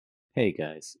Hey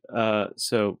guys.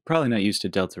 So probably not used to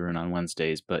Deltarune on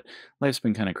Wednesdays, but life's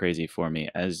been kind of crazy for me.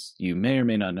 As you may or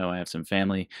may not know, I have some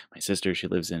family. My sister, she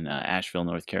lives in Asheville,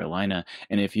 North Carolina,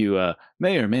 and if you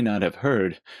may or may not have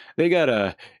heard, they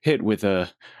got hit with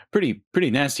a pretty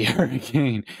nasty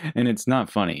hurricane, and it's not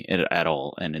funny at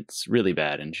all, and it's really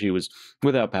bad. And she was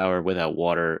without power, without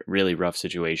water, really rough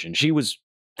situation. She was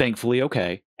thankfully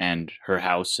okay, and her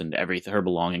house and everything, her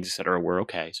belongings, etc., were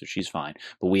okay, so she's fine.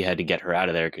 But we had to get her out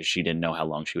of there because she didn't know how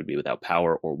long she would be without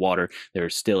power or water. There are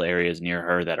still areas near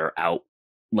her that are out,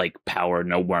 like power,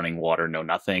 no running water, no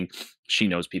nothing. She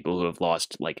knows people who have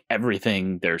lost like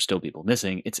everything. There are still people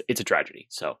missing. It's a tragedy.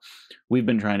 So we've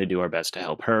been trying to do our best to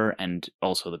help her and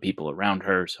also the people around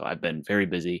her. So I've been very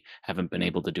busy, haven't been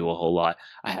able to do a whole lot.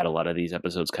 I had a lot of these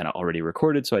episodes kind of already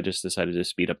recorded, so I just decided to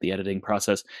speed up the editing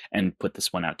process and put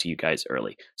this one out to you guys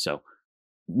early. So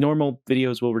normal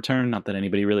videos will return, not that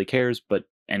anybody really cares, but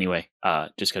anyway,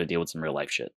 just gotta deal with some real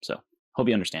life shit. So hope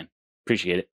you understand.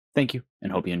 Appreciate it. Thank you,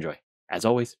 and hope you enjoy. As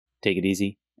always, take it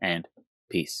easy, and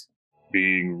peace.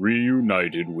 Being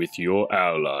reunited with your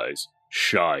allies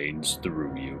shines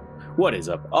through you. What is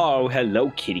up? Oh,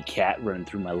 hello, kitty cat running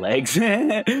through my legs.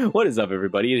 What is up,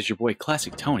 everybody? It is your boy,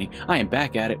 Classic Tony. I am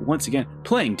back at it once again,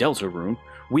 playing Deltarune.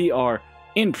 We are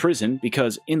in prison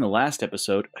because in the last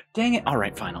episode... Dang it. All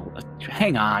right, fine.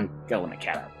 Hang on. Gotta let my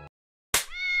cat out.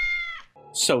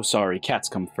 So sorry. Cats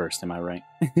come first, am I right?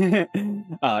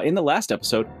 In the last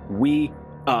episode, we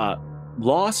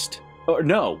lost... Or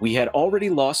no, we had already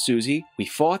lost Susie. We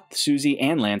fought Susie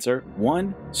and Lancer,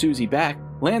 won Susie back.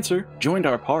 Lancer joined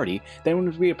our party. Then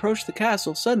when we approached the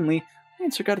castle, suddenly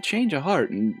Lancer got a change of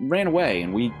heart and ran away,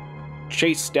 and we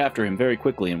chased after him very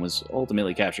quickly and was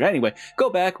ultimately captured. Anyway, go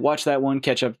back, watch that one,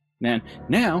 catch up. Man,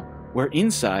 now we're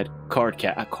inside We're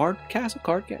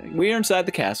inside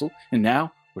the castle, and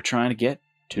now we're trying to get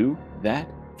to that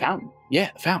fountain. Yeah,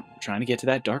 the fountain. We're trying to get to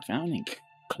that dark fountain and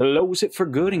close it for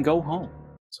good and go home.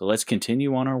 So let's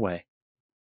continue on our way.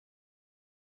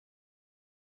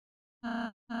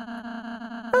 All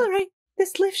right,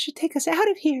 this lift should take us out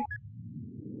of here.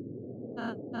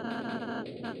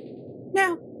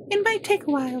 Now, it might take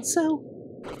a while, so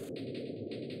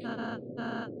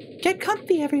get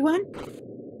comfy, everyone.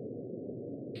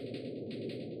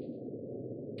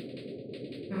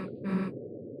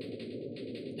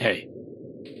 Hey,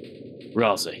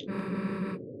 Ralsei.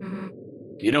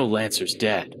 You know Lancer's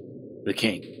dad, the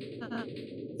king.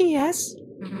 Yes.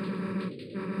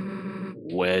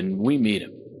 When we meet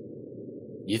him,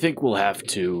 you think we'll have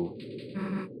to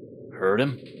hurt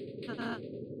him?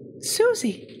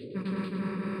 Susie.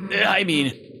 I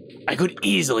mean, I could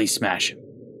easily smash him.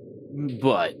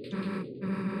 But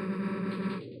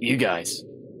you guys,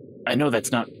 I know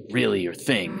that's not really your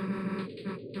thing.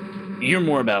 You're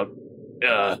more about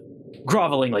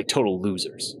groveling like total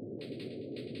losers.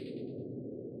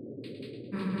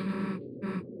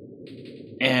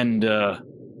 And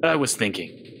I was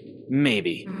thinking,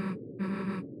 maybe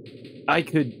I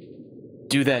could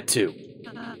do that too.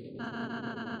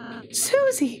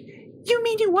 Susie, you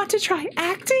mean you want to try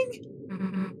acting?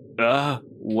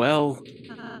 Well...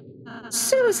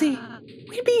 Susie,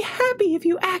 we'd be happy if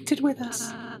you acted with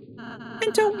us.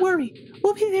 And don't worry,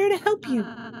 we'll be there to help you.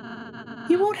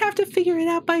 You won't have to figure it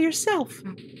out by yourself.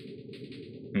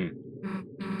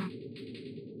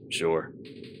 Sure.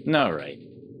 All right.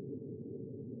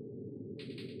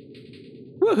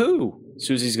 Woohoo!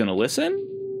 Susie's gonna listen?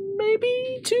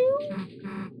 Maybe, too?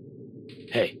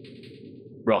 Hey,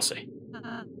 Ralsei.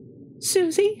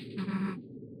 Susie?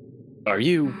 Are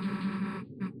you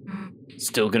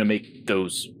still gonna make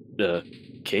those,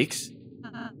 cakes?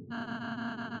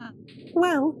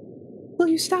 Well, will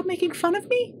you stop making fun of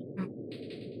me?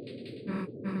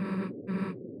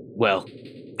 Well,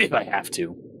 if I have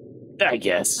to, I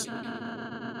guess.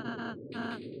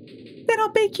 Then I'll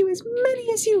bake you as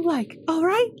many as you like, all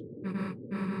right?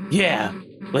 Yeah,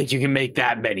 like you can make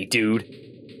that many, dude.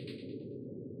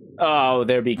 Oh,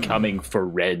 they're becoming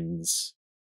friends.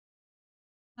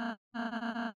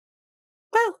 Well,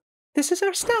 this is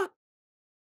our stop.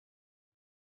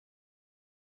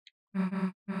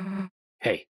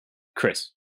 Hey,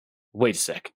 Kris, wait a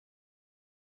sec.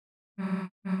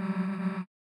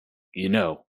 You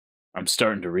know, I'm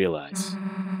starting to realize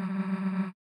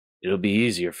it'll be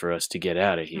easier for us to get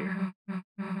out of here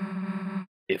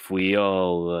if we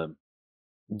all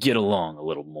get along a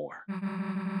little more.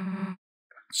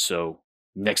 So,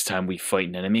 next time we fight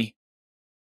an enemy,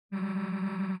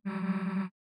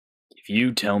 if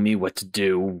you tell me what to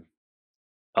do,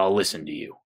 I'll listen to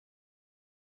you.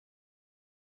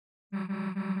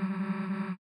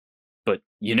 But,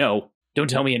 don't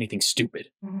tell me anything stupid.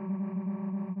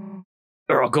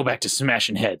 or I'll go back to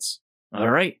smashing heads. All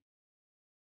right?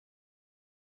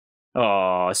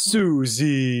 Aw,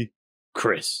 Susie.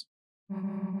 Kris,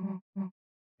 I'm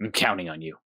counting on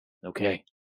you, okay?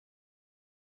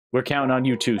 We're counting on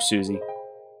you too, Susie.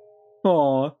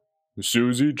 Aw,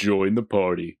 Susie joined the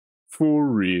party. For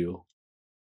real.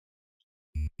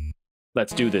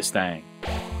 Let's do this thing.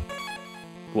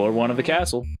 Floor 1 of the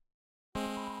castle.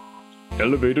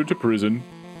 Elevator to prison,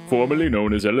 formerly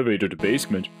known as elevator to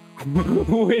basement.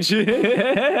 Which...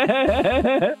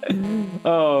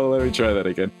 oh, let me try that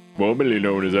again. Formerly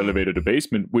known as elevator to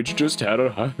basement, which just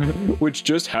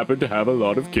happened to have a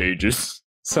lot of cages.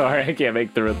 Sorry, I can't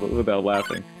make through it without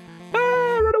laughing.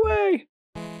 Ah, run away!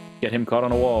 Get him caught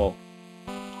on a wall.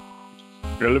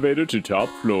 Elevator to top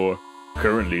floor.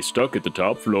 Currently stuck at the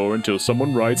top floor until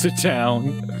someone writes it down.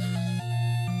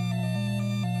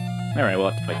 Alright, we'll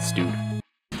have to fight this dude.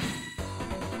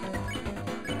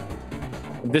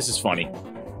 This is funny.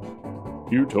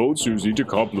 You told Susie to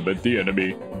compliment the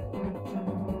enemy.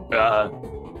 Are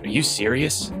you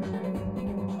serious?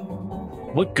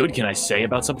 What good can I say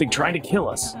about something trying to kill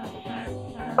us?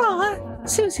 Aw,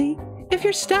 Susie, if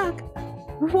you're stuck,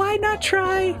 why not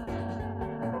try...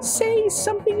 say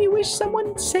something you wish someone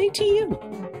would say to you?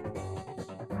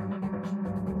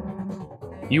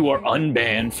 You are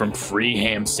unbanned from Free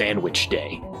Ham Sandwich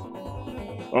Day.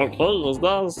 Okay, is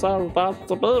that sound about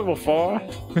to be before?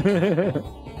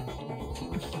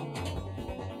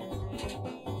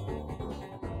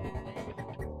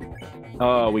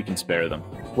 Oh, we can spare them.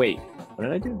 Wait, what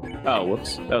did I do? Oh,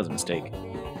 whoops, that was a mistake.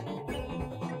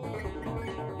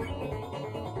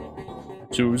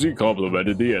 Susie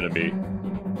complimented the enemy.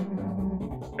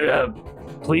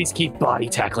 Please keep body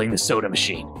tackling the soda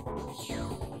machine.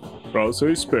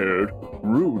 Ralsei spared.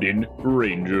 Rudin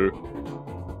Ranger.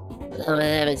 Someone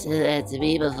ever said that to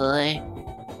me before.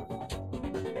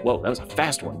 Whoa, that was a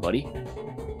fast one, buddy.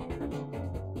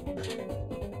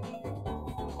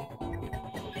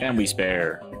 And we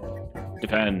spare.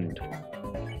 Defend.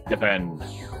 Defend.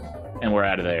 And we're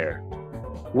out of there.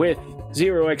 With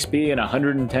 0 XP and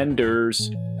 110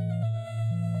 DERs.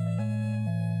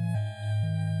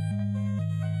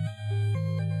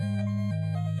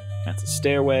 That's a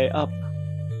stairway up.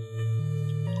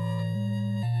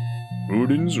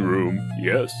 Rudin's room.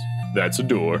 Yes, that's a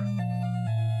door.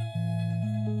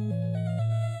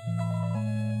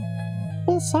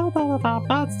 We sold all of our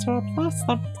beds to replace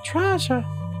them with treasure.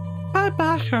 My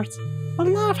back hurts. My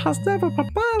life has never been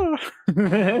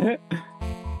better.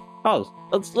 Oh,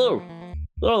 it's you.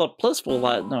 You're the blissful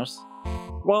light nurse.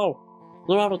 Whoa,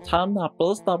 you ever tamed that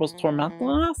beast that was tormenting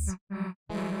us?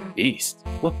 Beast?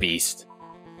 What beast?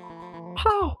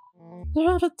 How? You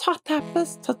ever taught that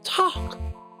beast to talk?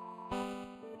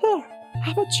 Here,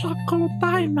 have a Choco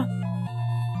Diamond.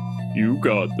 You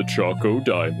got the Choco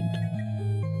Diamond.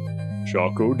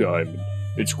 Choco Diamond.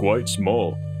 It's quite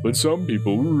small, but some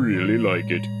people really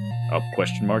like it.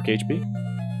 Question mark HP?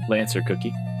 Lancer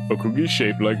cookie. A cookie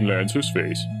shaped like Lancer's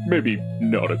face. Maybe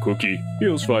not a cookie.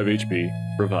 Heals 5 HP.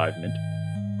 Revivement.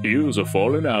 Heals a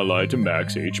fallen ally to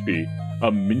max HP. A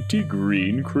minty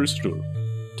green crystal.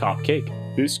 Top cake.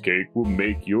 This cake will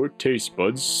make your taste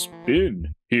buds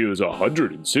spin. Heals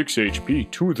 106 HP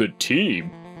to the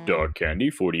team. Dark candy,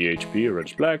 40 HP,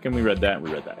 orange black, and we read that,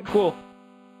 Cool.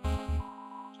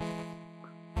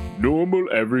 Normal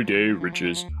everyday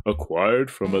riches acquired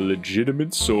from a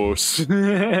legitimate source.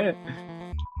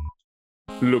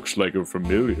 Looks like a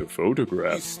familiar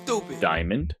photograph. You stupid.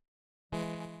 Diamond.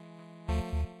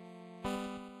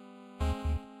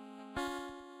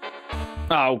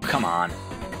 Oh, come on.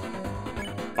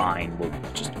 Fine, we'll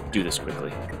just do this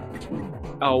quickly.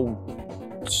 Oh,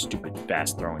 stupid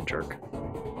fast throwing jerk.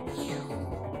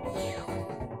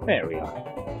 There we are.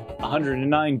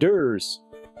 109 DERs.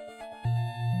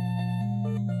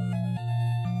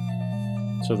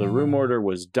 So the room order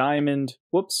was diamond.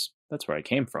 Whoops, that's where I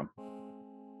came from.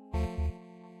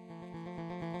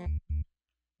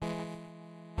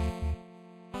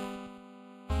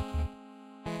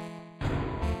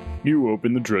 You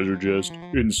opened the treasure chest.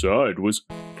 Inside was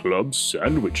club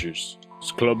sandwiches.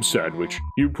 Club sandwich.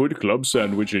 You put club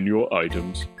sandwich in your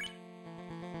items.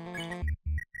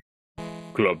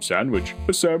 Club sandwich.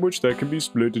 A sandwich that can be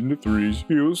split into 3s.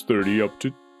 Heals 30 up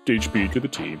to HP to the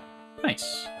team.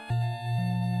 Nice.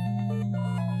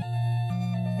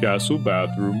 Castle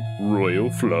bathroom.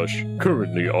 Royal flush.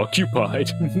 Currently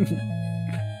occupied.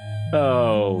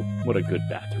 Oh, what a good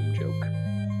bathroom joke.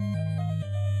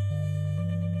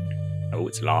 Oh,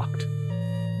 it's locked.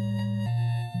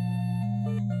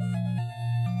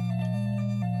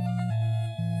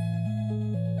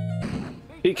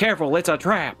 Be careful, it's a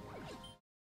trap!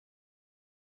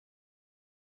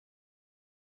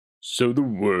 So the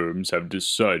worms have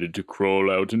decided to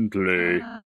crawl out and play.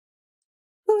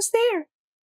 Who's there?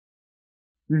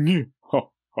 Ha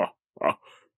ha ha.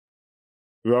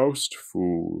 Roust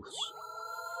fools.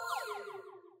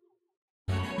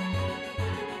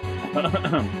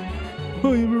 I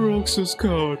am Roxas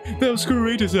coward, thou's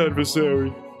greatest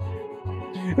adversary.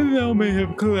 Thou may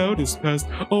have cloudest past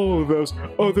all those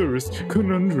otherest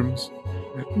conundrums,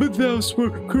 but thous were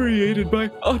created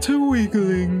by utter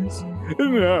weaklings.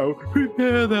 Now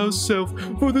prepare thyself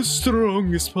for the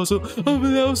strongest puzzle of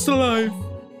thou's life.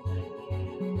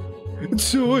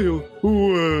 Toil,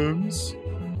 worms.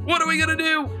 What are we gonna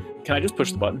do? Can I just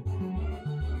push the button?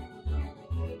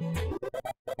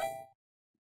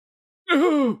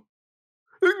 Oh,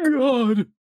 God!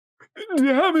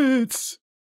 Damn it!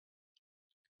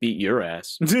 Beat your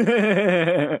ass.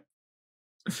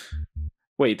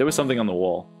 Wait, there was something on the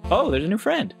wall. Oh, there's a new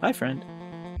friend. Hi, friend.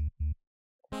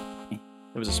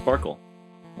 There was a sparkle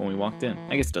when we walked in.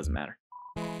 I guess it doesn't matter.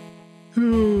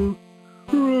 Oh,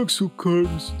 Roxel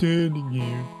Carton standing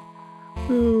here.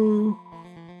 Oh,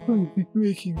 I think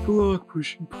making block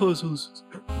pushing puzzles is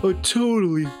a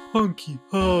totally hunky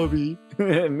hobby.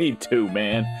 Me too,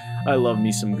 man. I love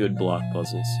me some good block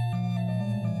puzzles.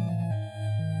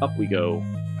 Up we go.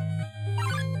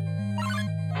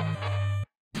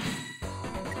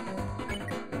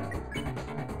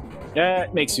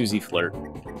 Make Susie flirt.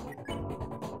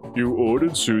 You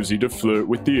ordered Susie to flirt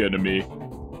with the enemy.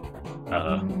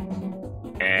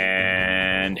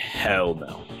 And hell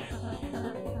no.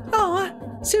 Aw,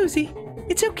 Susie,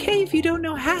 it's okay if you don't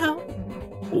know how.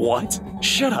 What?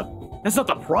 Shut up. That's not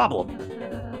the problem.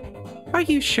 Are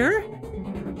you sure?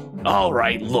 All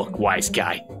right, look, wise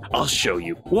guy. I'll show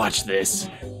you. Watch this.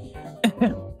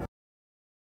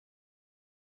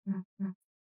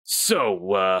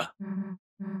 So,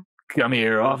 come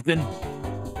here often?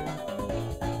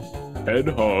 Ed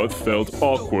Hearth felt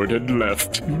awkward and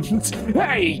left.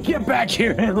 Hey, get back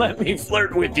here and let me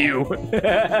flirt with you.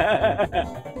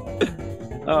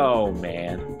 Oh,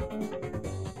 man.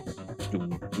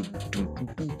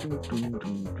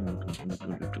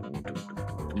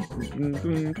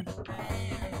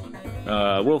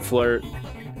 We'll flirt,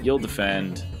 you'll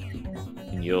defend,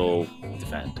 and you'll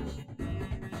defend.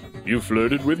 You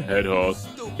flirted with Head Hearth.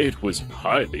 It was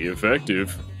highly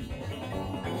effective.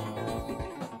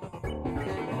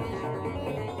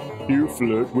 You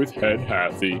flirt with Head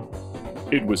Hathy.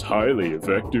 It was highly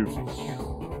effective.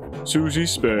 Susie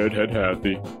spared Head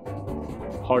Hathy.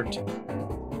 Heart.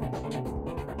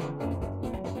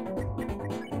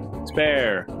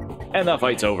 Spare. And the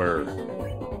fight's over.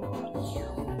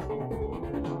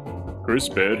 Kris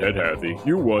spared Head Hathy.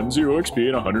 You won 0 XP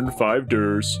and 105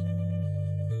 DERs.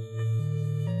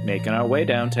 Making our way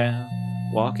downtown.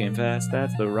 Walking fast,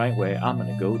 that's the right way. I'm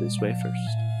gonna go this way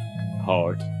first.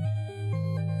 Heart.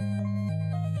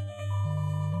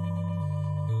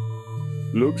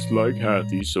 Looks like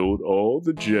Hathy sold all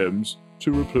the gems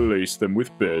to replace them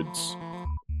with beds.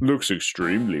 Looks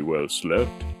extremely well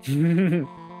slept.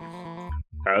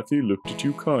 Hathy looked at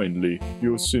you kindly.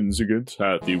 Your sins against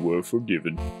Hathy were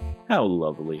forgiven. How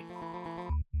lovely.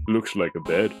 Looks like a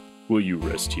bed. Will you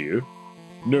rest here?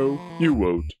 No, you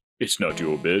won't. It's not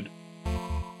your bed.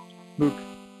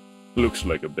 Looks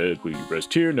like a bed. Will you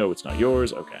rest here? No, it's not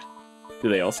yours. Okay. Do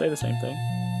they all say the same thing?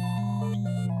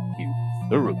 You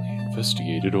thoroughly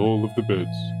investigated all of the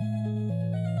beds.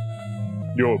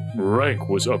 Your rank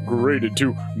was upgraded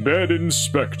to Bed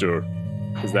Inspector.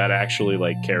 Does that actually,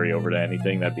 like, carry over to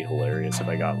anything? That'd be hilarious if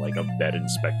I got, like, a bed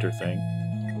inspector thing.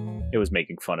 It was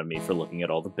making fun of me for looking at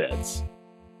all the beds.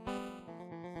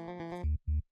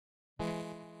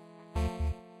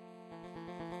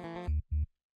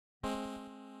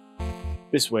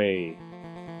 This way.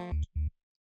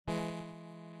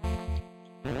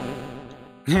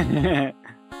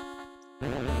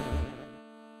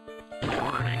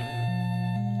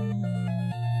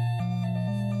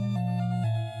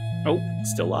 Oh,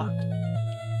 it's still locked.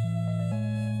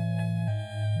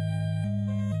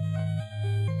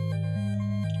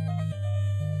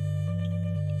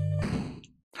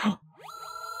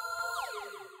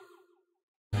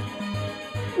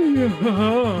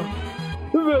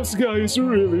 Those guys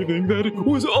really think that it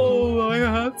was all I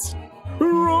had.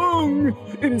 Wrong!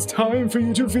 It is time for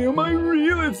you to feel my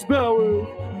realest power.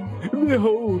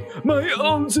 Behold, my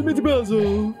ultimate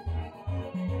puzzle.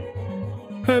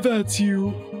 Have at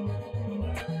you.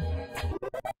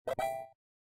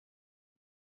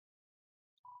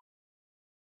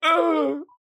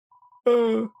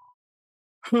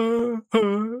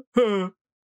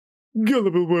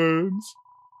 Gullible worms.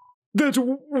 That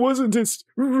wasn't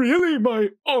really my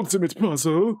ultimate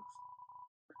puzzle.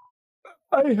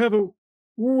 I have a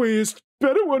wayest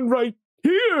better one right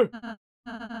here.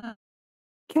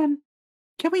 Can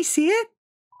we see it?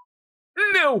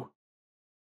 No.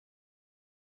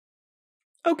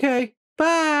 Okay,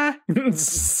 bye. And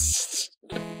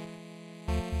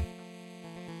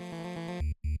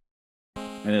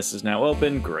this is now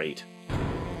open. Great.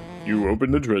 You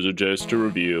open the treasure chest to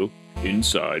reveal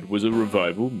inside was a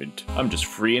revival mint. I'm just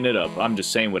freeing it up. I'm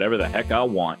just saying whatever the heck I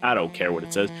want. I don't care what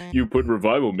it says. You put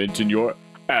revival mint in your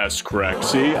ass crack.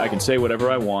 See, I can say whatever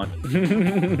I want.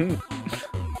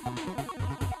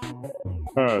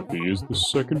 Happy is the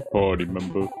second party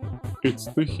member. It's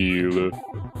the healer.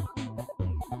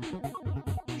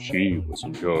 She was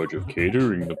in charge of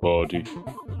catering the party.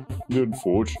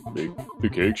 Unfortunately, the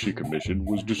cake she commissioned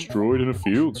was destroyed in a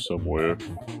field somewhere.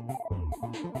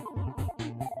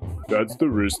 That's the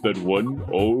risk that one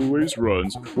always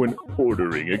runs when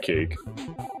ordering a cake.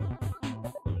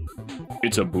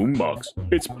 It's a boombox.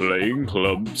 It's playing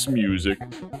club's music.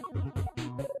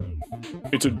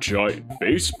 It's a giant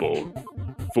baseball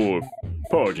for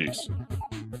parties.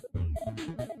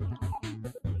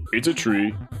 It's a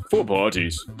tree for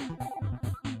parties.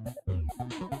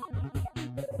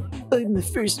 I'm the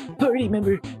first party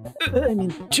member. I'm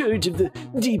in charge of the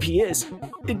DPS,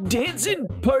 Dancing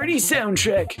Party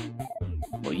Soundtrack.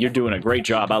 Well, you're doing a great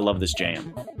job. I love this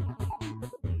jam.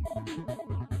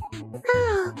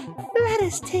 Oh, let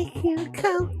us take your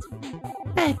coat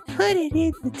and put it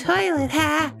in the toilet,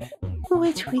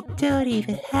 which we don't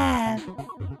even have.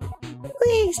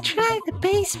 Please try the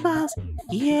baseballs.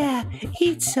 Yeah,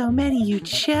 eat so many you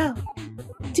choke.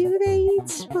 Do they eat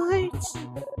sports?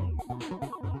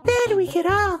 Then we can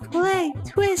all play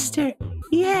Twister.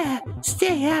 Yeah,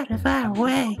 stay out of our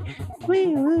way. We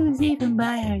lose even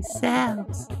by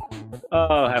ourselves.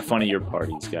 Oh, have fun at your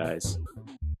parties, guys.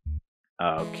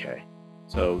 Okay.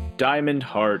 So, Diamond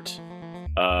Heart,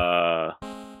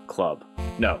 Club.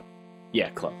 No. Yeah,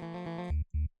 Club.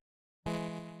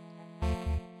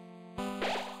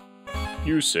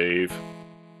 You save.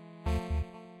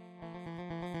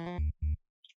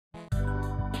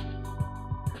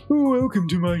 Welcome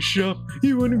to my shop,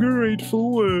 you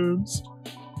ungrateful worms.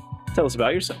 Tell us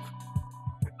about yourself.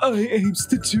 I aim's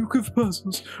the Duke of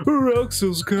Puzzles,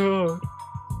 Ralsei's card.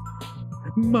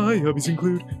 My hobbies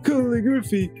include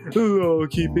calligraphy,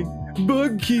 law-keeping,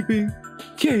 bug-keeping,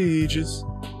 cages,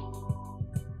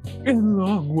 and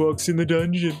long walks in the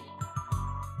dungeon.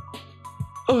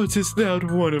 Artist thou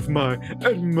one of my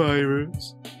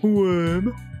admirers,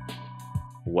 worm?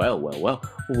 Well, well, well.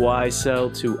 Why sell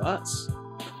to us?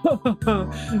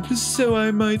 So I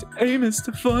might Amos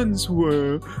to funds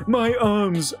were my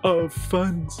arms of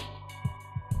funds,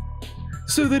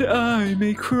 so that I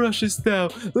may crushest thou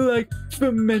like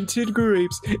fermented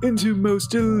grapes into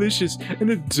most delicious and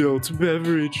adult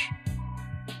beverage.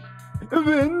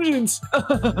 Vengeance!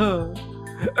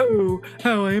 Oh,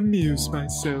 how I amuse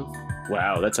myself.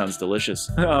 Wow, that sounds delicious.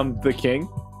 The king?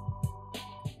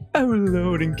 Our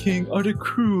lord and king are a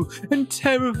cruel and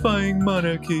terrifying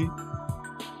monarchy.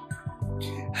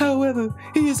 However,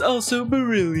 he is also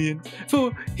brilliant,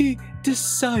 for he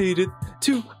decided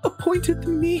to appointed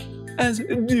me as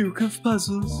Duke of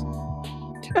Puzzles,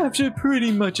 after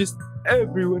pretty much as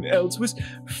everyone else was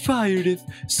fired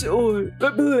or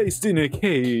placed in a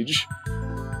cage.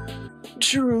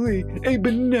 Truly a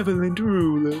benevolent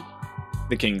ruler.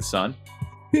 The king's son?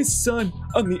 His son,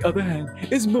 on the other hand,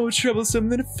 is more troublesome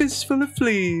than a fistful of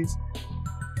fleas.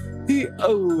 He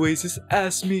always has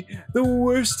asked me the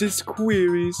worstest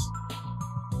queries,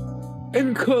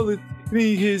 and calleth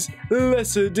me his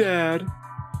lesser dad.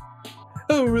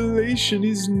 Our relation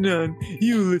is none,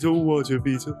 you little water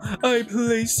beetle. I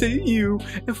placate you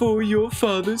for your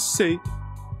father's sake.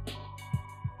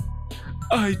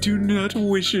 I do not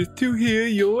wisheth to hear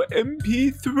your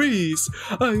MP3s.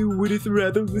 I wouldeth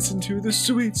rather listen to the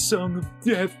sweet song of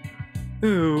death.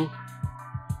 Oh,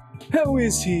 how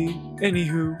is he,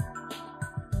 anywho?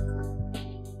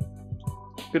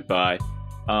 Goodbye.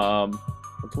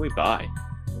 What can we buy?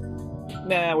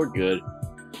 Nah, we're good.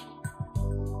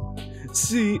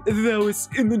 See, thou is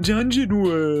in the dungeon,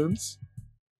 worms.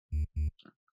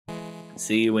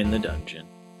 See you in the dungeon.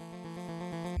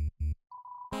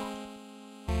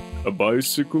 A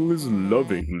bicycle is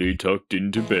lovingly tucked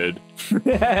into bed.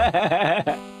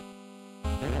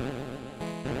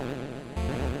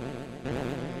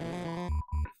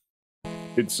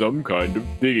 It's some kind of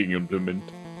digging implement.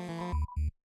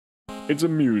 It's a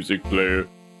music player.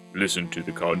 Listen to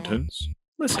the contents.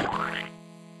 Listen.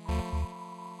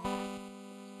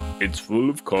 It's full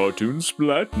of cartoon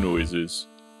splat noises.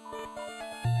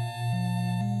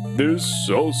 There's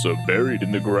salsa buried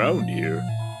in the ground here.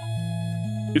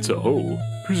 It's a hole,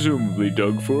 presumably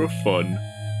dug for fun.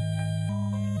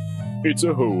 It's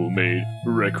a hole made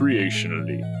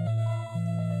recreationally.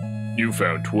 You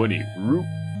found 20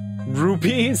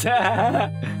 Rupees?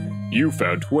 You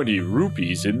found 20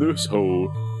 rupees in this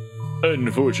hole.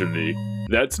 Unfortunately,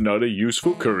 that's not a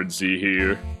useful currency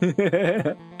here.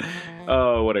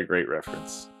 Oh, what a great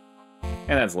reference.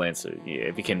 And that's Lancer. Yeah,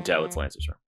 if you can tell, it's Lancer's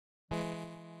room.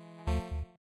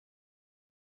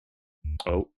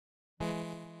 Oh.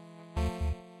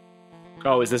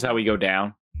 Oh, is this how we go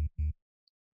down?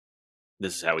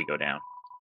 This is how we go down.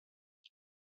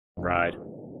 Ride.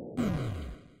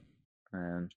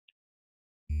 And...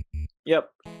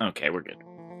 Yep. Okay, we're good.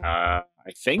 I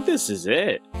think this is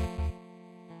it.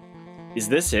 Is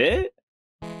this it?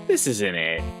 This isn't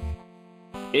it.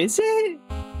 Is it?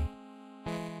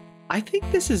 I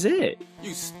think this is it.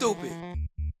 You stupid.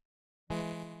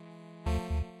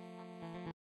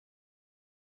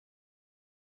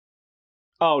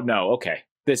 Oh no, okay.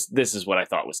 This is what I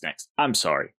thought was next. I'm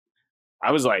sorry.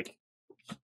 I was like,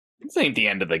 this ain't the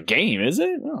end of the game, is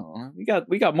it? No, we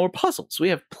got more puzzles. We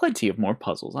have plenty of more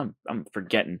puzzles. I'm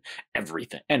forgetting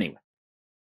everything. Anyway.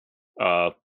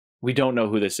 We don't know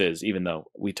who this is, even though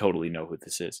we totally know who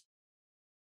this is.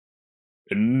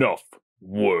 Enough,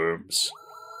 worms.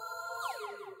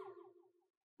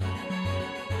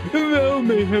 Thou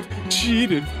may have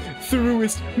cheated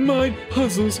throughest my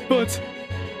puzzles, but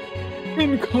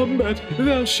in combat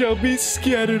thou shalt be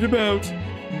scattered about.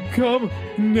 Come,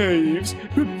 knaves,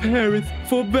 prepareth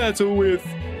for battle with.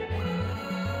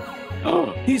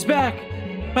 Oh, he's back!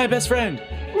 My best friend!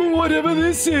 Whatever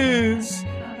this is!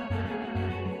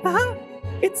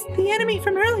 It's the enemy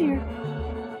from earlier.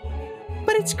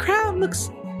 But its crown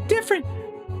looks different.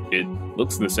 It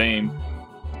looks the same.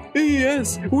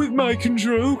 Yes, with my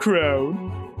control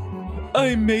crown.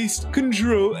 I mayst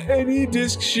control any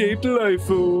disc-shaped life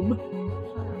form.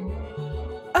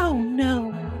 Oh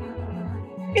no.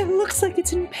 It looks like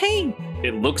it's in pain.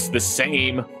 It looks the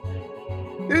same.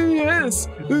 Yes,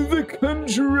 the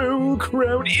control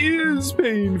crown is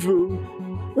painful.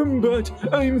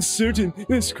 But I'm certain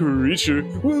this creature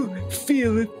will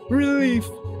feel relief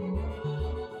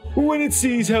when it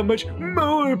sees how much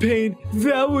more pain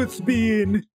thou wouldst be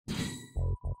in.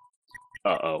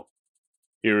 Uh-oh.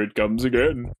 Here it comes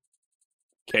again.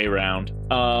 K round.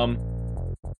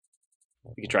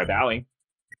 We could try bowing.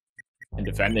 And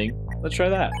defending. Let's try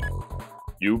that.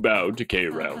 You bowed to K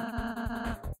round.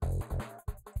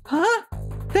 Huh?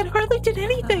 That hardly did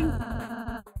anything.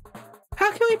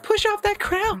 How can we push off that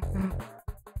crown?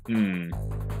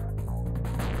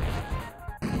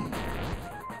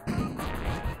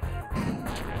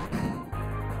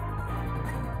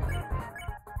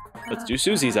 Let's do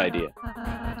Susie's idea.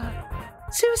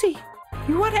 Susie,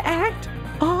 you want to act?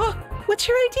 What's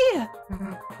your idea?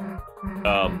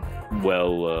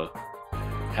 Well,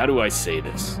 how do I say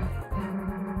this?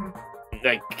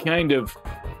 I kind of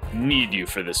need you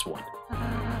for this one.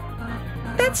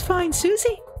 That's fine,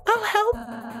 Susie. I'll help.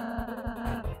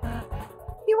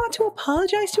 You want to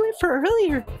apologize to it for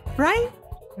earlier, right?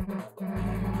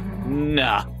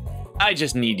 Nah, I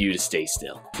just need you to stay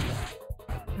still.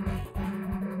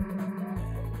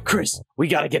 Kris, we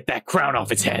gotta get that crown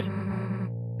off its head.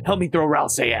 Help me throw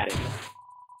Ralsei at it.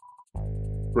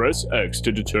 Press X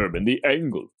to determine the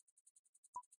angle.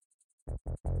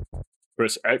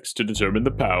 Press X to determine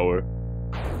the power.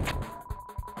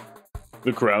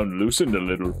 The crown loosened a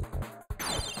little.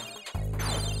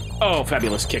 Oh,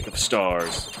 fabulous kick of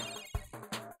stars.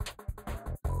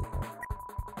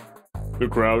 The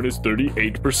crown is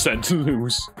 38%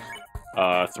 loose.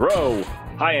 Throw.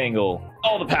 High angle.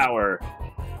 All the power.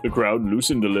 The crown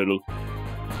loosened a little.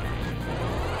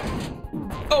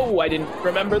 Oh, I didn't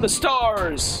remember the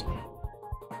stars.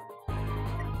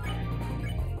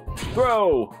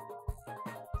 Throw.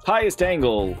 Highest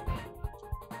angle.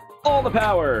 All the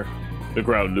power. The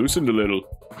crown loosened a little.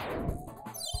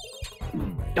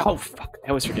 Oh, fuck. I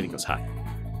always forget it goes high.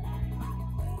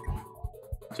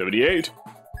 78.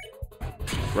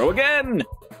 Throw again.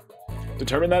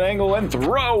 Determine that angle and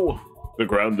throw. The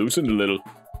ground loosened a little.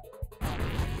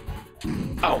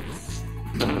 Oh.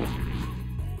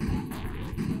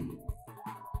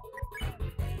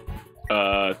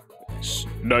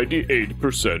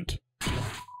 98%.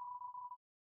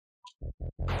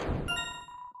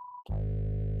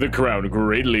 The crown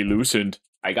greatly loosened.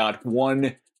 I got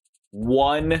one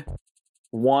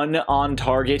on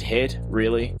target hit,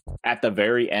 really, at the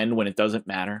very end when it doesn't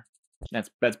matter.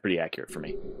 That's pretty accurate for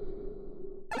me.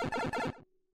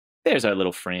 There's our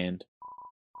little friend.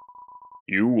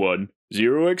 You won.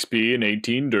 0 XP and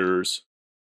 18 DERs.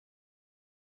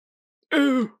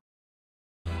 Ooh.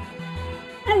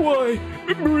 Why,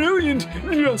 brilliant,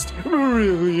 just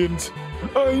brilliant.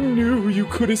 I knew you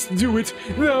couldst do it,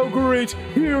 thou great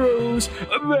heroes,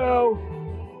 thou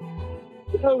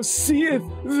seest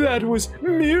that was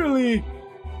merely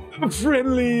a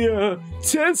friendly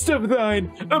test of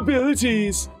thine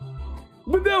abilities.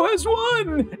 But thou hast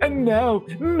won, and now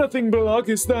nothing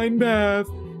blocketh thine path.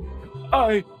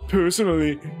 I,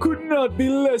 personally, could not be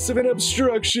less of an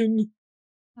obstruction.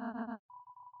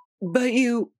 But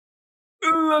you...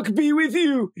 Luck be with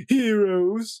you,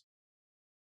 heroes.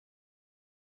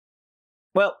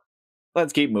 Well,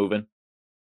 let's keep moving.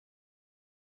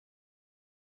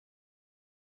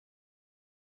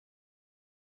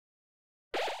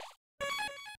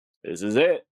 This is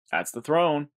it. That's the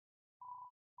throne.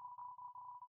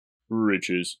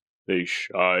 Riches, they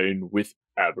shine with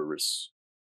avarice.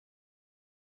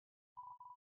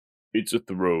 It's a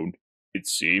throne. It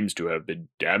seems to have been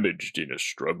damaged in a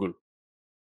struggle.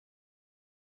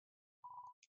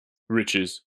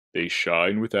 Riches, they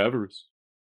shine with avarice.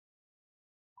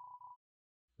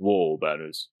 Wall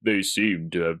banners, they seem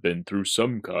to have been through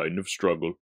some kind of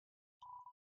struggle.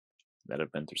 That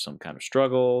have been through some kind of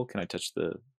struggle. Can I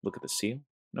look at the seal?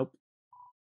 Nope.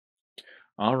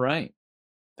 All right.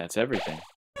 That's everything.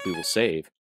 We will save.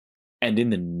 And in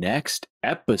the next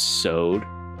episode,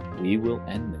 we will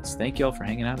end this. Thank you all for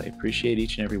hanging out. I appreciate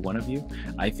each and every one of you.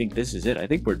 I think this is it.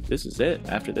 This is it.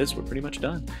 After this, we're pretty much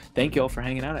done. Thank you all for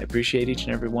hanging out. I appreciate each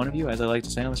and every one of you. As I like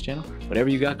to say on this channel, whatever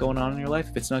you got going on in your life,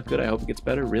 if it's not good, I hope it gets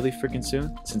better really freaking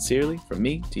soon. Sincerely, from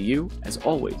me to you, as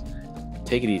always,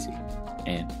 take it easy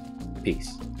and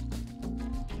peace.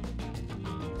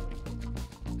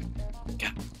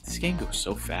 God, this game goes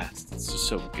so fast. It's just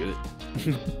so good.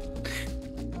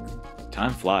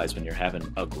 Time flies when you're having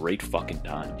a great fucking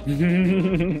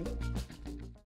time.